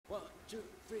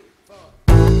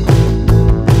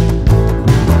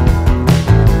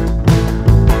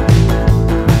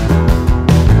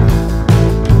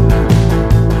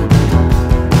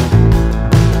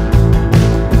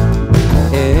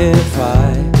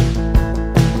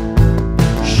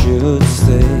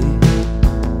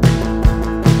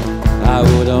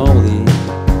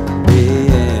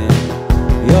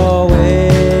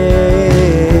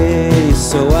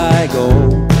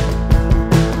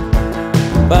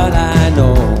but I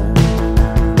know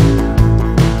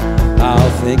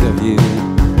I'll think of you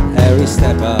every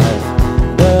step of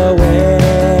the way.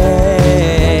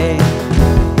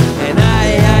 And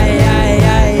I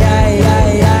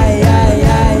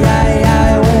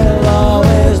will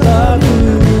always love you.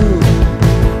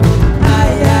 I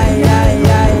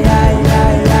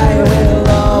will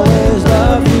always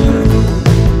love you.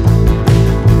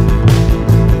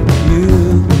 You,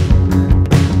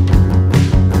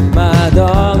 my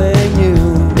darling, you,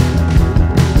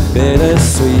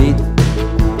 bittersweet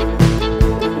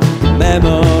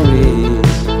memories.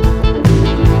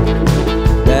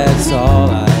 That's all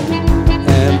I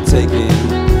am taking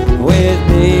with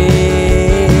me.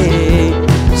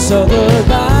 So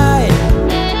goodbye,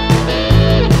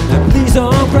 and please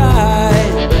don't cry.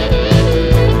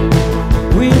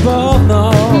 We both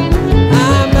know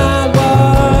I'm not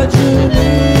what you need.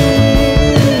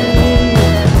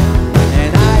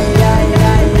 And I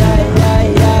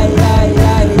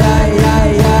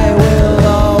will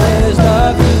always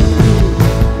love you.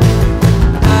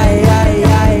 I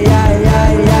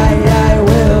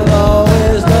will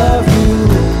always love you.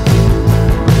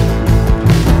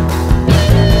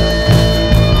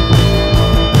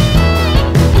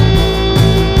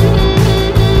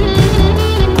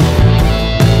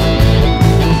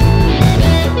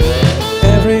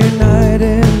 Every night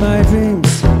in my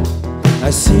dreams I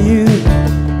see you,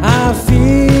 I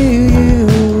feel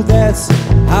you. That's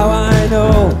how I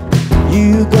know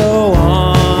you go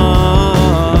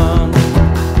on.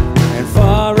 And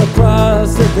far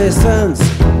across the distance,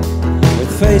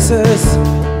 with faces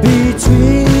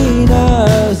between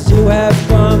us, you have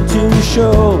come to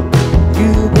show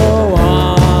you go on.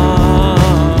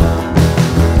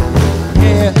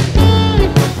 Here,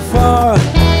 far,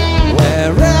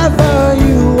 wherever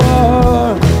you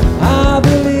are, I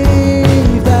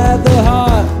believe that the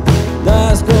heart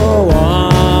does go on.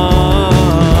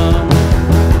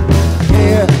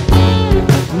 Here,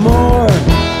 more,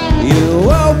 you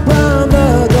open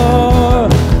the door,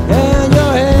 and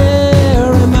you're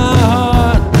here in my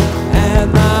heart, and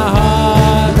my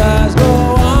heart does go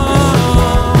on.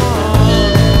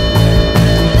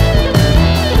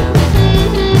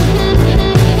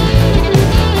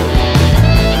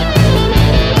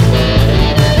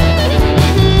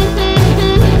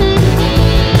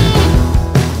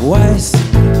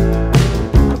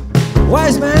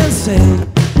 Wise men say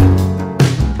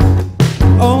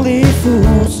only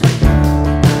fools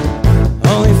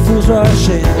rush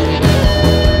in.